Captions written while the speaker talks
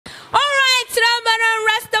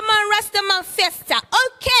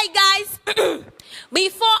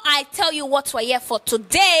tell you what we're here for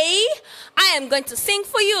today. I am going to sing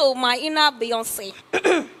for you, my inner Beyonce.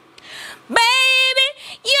 Baby,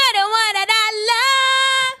 you're the one that I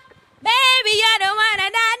love. Baby, you're the one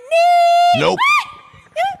that I need. Nope.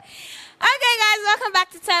 Okay, guys, welcome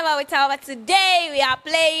back to Out With Taaooma. Today we are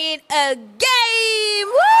playing a game.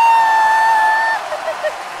 Woo!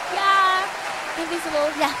 Yeah,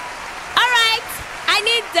 invisible. Yeah. All right. I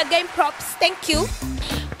need the game props. Thank you. Okay.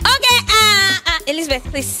 Elizabeth,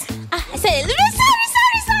 please. I said Elizabeth.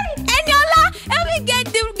 Sorry. Eniola, help me get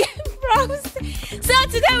the game props. So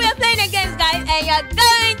today we are playing a game, guys, and you're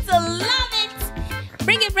going to love it.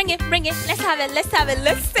 Bring it. Let's have it. Let's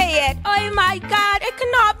say it. Oh my God, I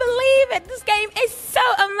cannot believe it. This game is so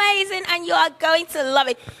amazing and you are going to love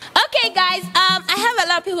it. Okay, guys, I have a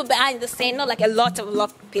lot of people behind the scene. Not like a lot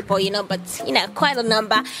of people, but, quite a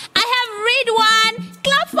number. I have Ridwan.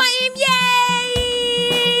 Clap for him,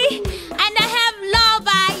 yay! And I have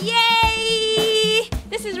Loba, yay!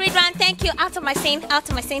 This is Ridwan, thank you. Out of my scene,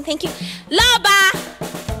 thank you. Loba!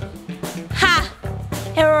 Ha!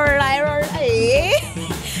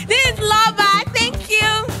 This is Loba, thank you.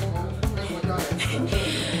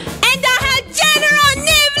 And I have General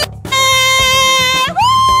Nivle. Woo!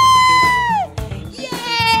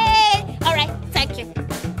 Yay! All right, thank you.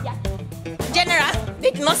 Yeah. General,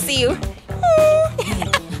 did not see you.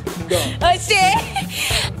 Okay.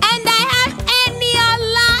 And I have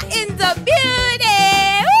Eniola in the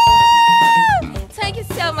building. Woo! Thank you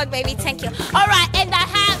so much, baby. Thank you. All right, and I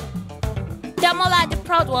have Damola, the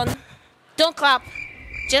proud one. Don't clap.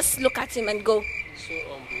 Just look at him and go.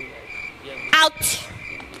 Out.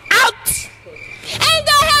 And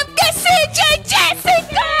I have Jessica.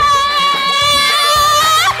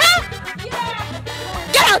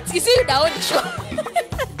 Get out. You see that on the show.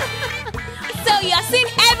 So you are seeing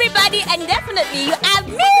everybody, and definitely you have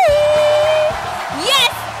me.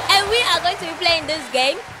 Yes. And we are going to be playing this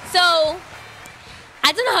game. So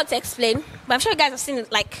I don't know how to explain, but I'm sure you guys have seen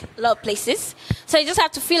it like a lot of places. So you just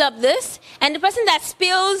have to fill up this, and the person that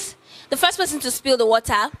spills, the first person to spill the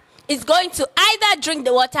water, is going to either drink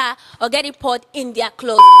the water or get it poured in their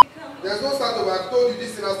clothes. There's no starter, but I've told you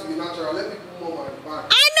this thing has to be natural. Let people know my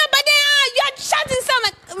back. I know, but then you're shouting some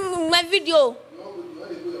my video.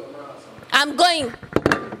 I'm going.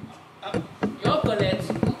 You won't collect.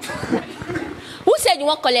 Who said you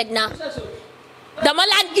won't collect now? The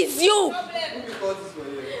Moland is you.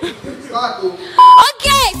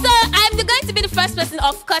 Okay, so I'm going to be the first person.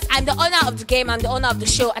 Of course, I'm the owner of the game. I'm the owner of the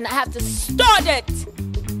show, and I have to start it.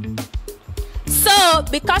 So,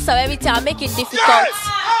 because of everything, I'll make it difficult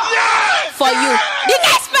for you. The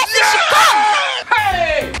next person should come.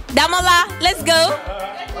 Hey! Damola, let's go.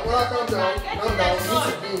 Damola, calm down. You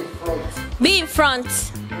need to be in front. Be in front.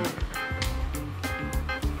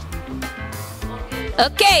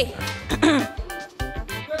 Okay.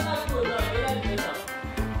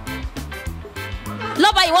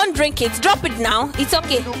 Loba, you won't drink it. Drop it now. It's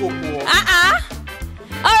okay. All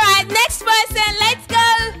right, next person. Let's go.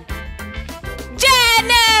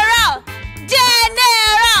 General.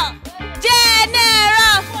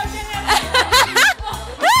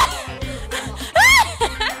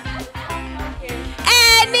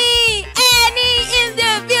 Annie in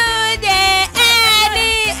the building.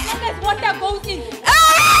 Annie. Water goes in.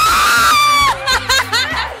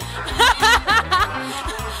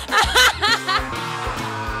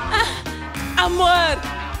 Amor.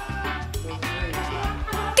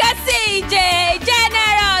 KCJ,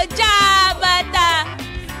 General Jabata.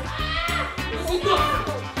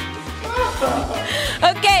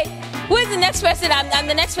 Okay, who is the next person? I'm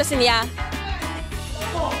the next person, yeah.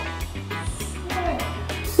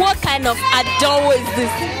 What kind of adore is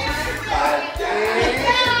this?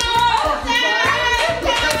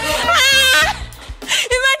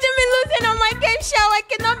 Imagine me losing on my game show. I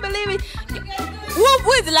cannot believe it.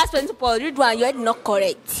 Who is the last person to pour? Ridwan, you are not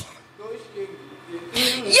correct.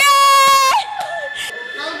 Yeah!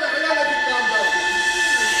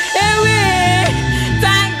 Anyway,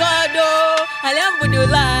 thank God, oh,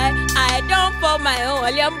 Alhamdulillah, I don't pour my own.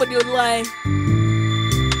 Alhamdulillah.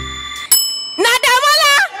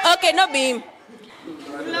 Nadamola! Okay, no beam.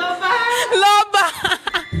 Loba.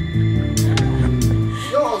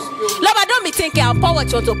 Loba, don't be thinking I'll pour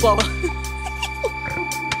what you want to pour.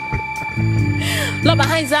 Loba,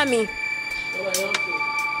 hands on me.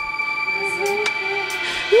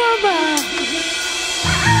 Loba.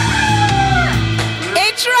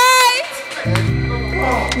 It's right.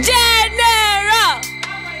 General.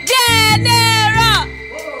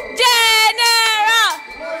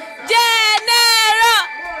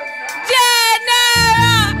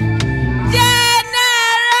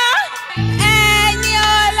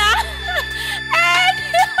 Eniola.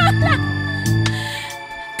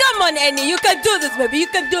 can do this, baby. You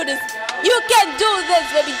can do this. You can do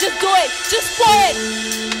this, baby. Just do it. Just pour it.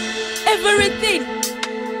 Everything.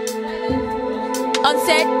 On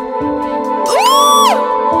set.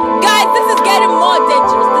 Ooh! Guys, this is getting more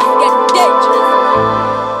dangerous. This is getting dangerous.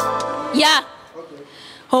 Yeah. Okay.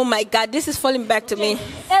 Oh my God, this is falling back to me.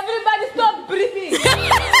 Everybody stop breathing. Come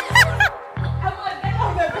on, get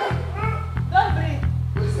off the bed. Don't breathe.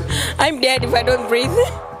 I'm dead if I don't breathe.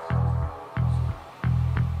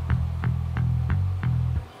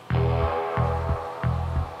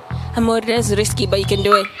 Amor, that's risky, but you can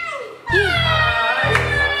do it.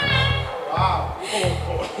 Wow.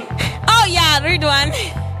 Oh yeah, read one.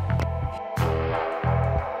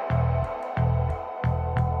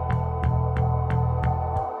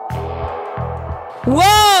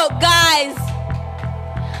 Whoa, guys.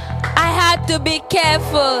 I had to be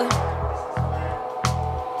careful.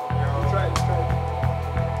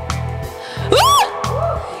 Woo!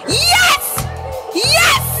 Yes!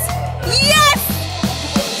 Yes! Yes!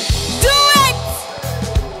 Do it!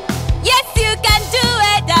 Yes, you can do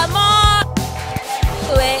it, Amor.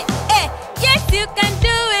 Wait, yes, you can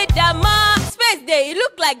do it, Amor. Space Day, you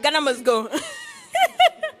look like Ghana must go.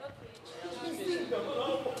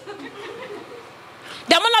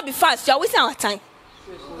 That might not be fast. You're wasting our time.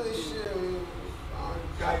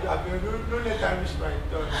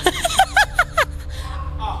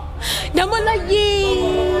 Damola,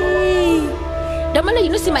 yay! Damola, you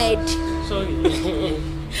don't see my head. Sorry.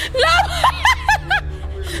 Love!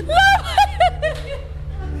 Love!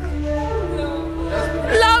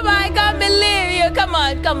 Love, I can't believe you.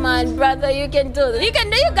 Come on, brother. You can do this. You can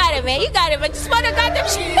do. You got it, man. You got it, man. Just want to got them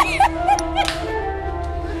shit.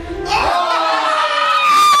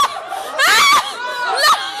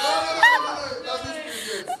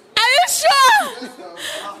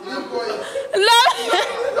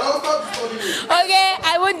 Okay,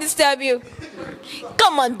 I won't disturb you.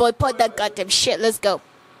 Come on, boy, pour that goddamn shit. Let's go.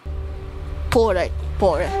 Pour it,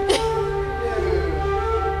 pour it.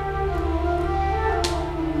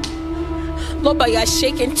 Loba, you are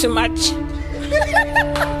shaking too much.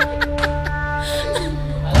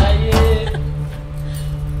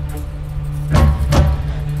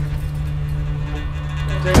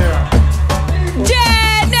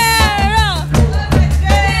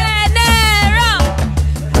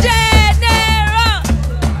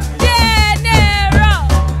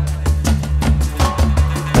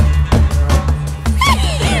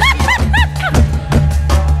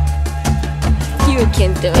 You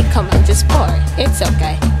can do it. Come on, just pour it. It's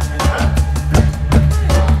okay.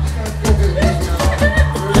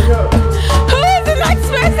 Who is the next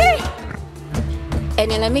person?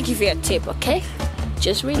 And then let me give you a tip, okay?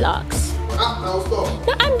 Just relax. Now stop.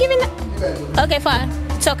 No, I'm giving it. Okay, fine.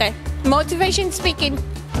 It's okay. Motivation speaking.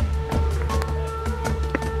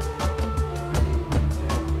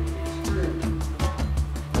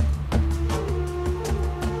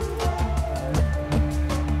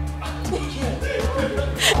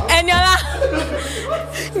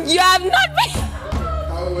 You have not been.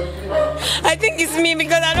 I think it's me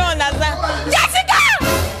because I don't understand. Jessica!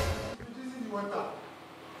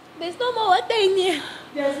 There's no more water in here.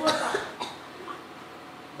 There's water.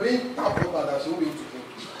 Bring tap water that she will be able to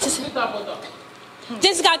drink. Tap water.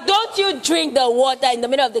 Jessica, don't you drink the water in the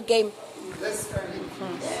middle of the game. Let's drink.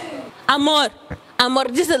 Amor,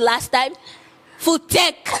 this is the last time. Full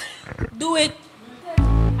tech. Do it.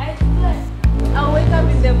 I swear. I'll wake up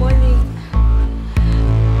in the morning.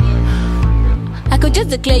 I could just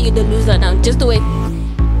declare you the loser now. Just do it.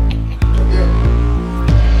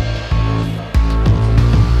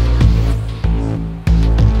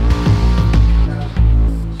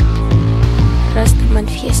 Rastaman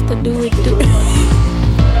Fiesta, do it, do it.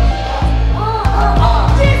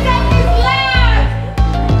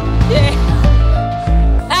 Yeah.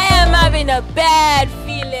 I am having a bad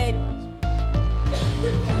feeling.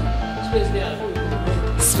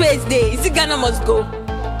 Space Day. Is it Ghana must go?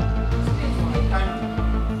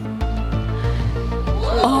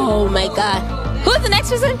 Oh my God. Who's the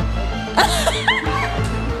next person?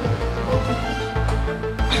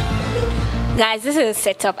 Guys, this is a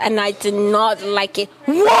setup and I do not like it.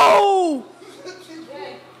 Whoa!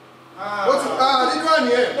 What's this one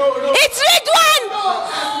here? No. It's red one!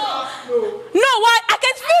 No, what? I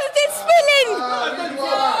can feel it spilling!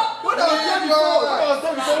 What else did you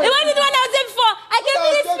want? The one is the one I was there before. I can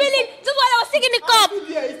feel it spilling just while I was taking the cup. It's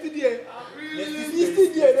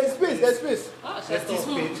still there. There's space. There's space.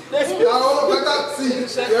 Red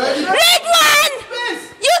one!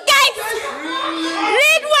 You guys!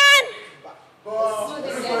 Red one!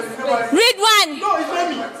 Red one!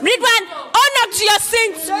 Red one! Own up to your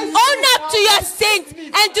sins! Own up to your sins!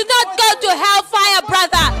 And do not go to hell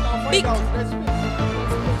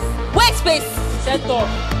space. Set up.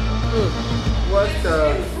 What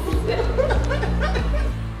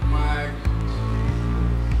my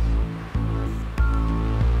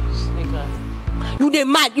Sneaker. You the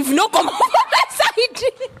mad. If you no come over that side.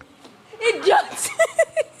 Idiot.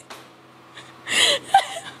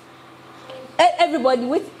 Everybody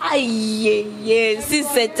wait. Yes, this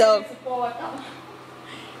set up.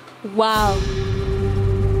 Wow.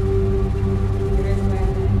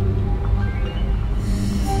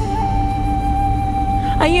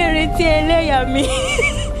 Ayé retí ẹlẹ́yà mi.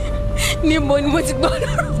 Ni mo ti gbọ́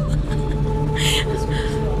lọ́rọ̀.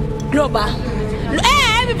 Global. Hey,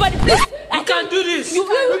 everybody, please. You can do this. You.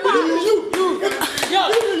 Yo,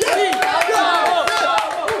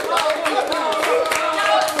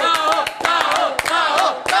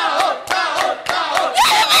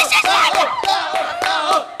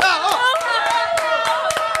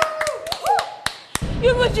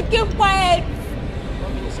 You should keep quiet.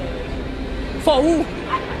 For who?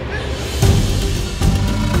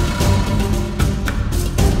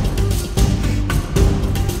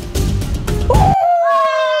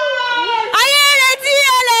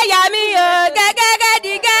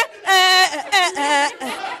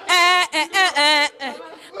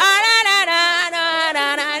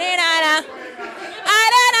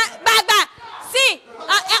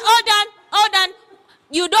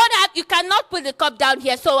 You cannot put the cup down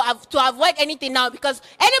here, so to avoid anything now, because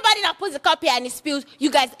anybody that puts the cup here and it spills, you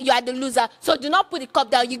are the loser. So do not put the cup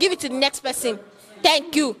down. You give it to the next person.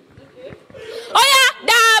 Thank you. Oh yeah,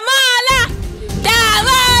 Damola,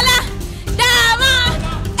 Damola, Damola,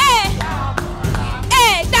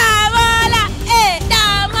 Damola,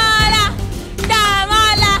 Damola,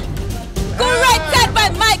 Damola. Corrected by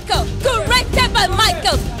Michael. Corrected by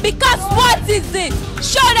Michael. Because what is it?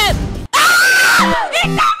 Show them. It's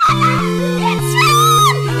red!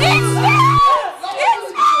 It's red! It's red!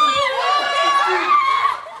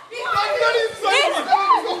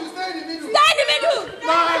 Stay in the middle!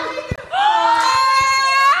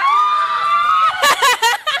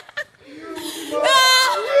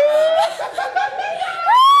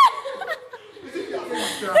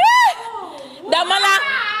 Damola!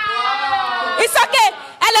 It's okay.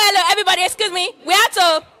 Hello, everybody, excuse me. We have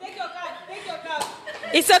to... Take your card. Take your card.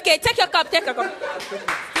 It's okay. Take your cup. Take your cup.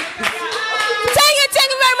 Thank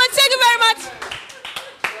you very much. Thank you very much.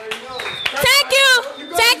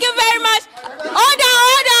 Thank you very much. Hold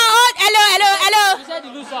on. Hello. you said the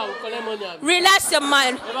loser will collect money. Relax your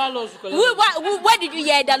mind. Never lost, will collect Where did you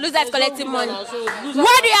hear that loser is collecting money? So loser-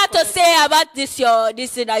 What do you have to say about this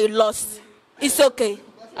thing that you lost? It's okay.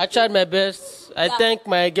 I tried my best. I thank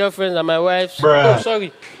my girlfriends and my wives. Oh,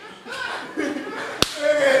 sorry.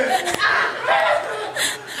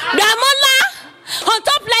 Damola on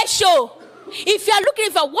Top Life Show. If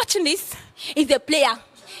you're watching this, he's a player.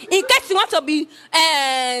 In case you want to be,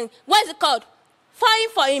 what is it called? Fine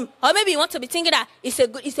for him, or maybe you want to be thinking that he's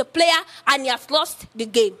a player and he has lost the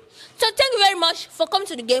game. So thank you very much for coming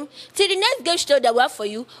to the game. Till the next game show that we have for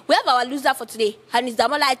you, we have our loser for today, and it's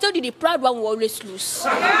Damola. I told you the proud one will always lose.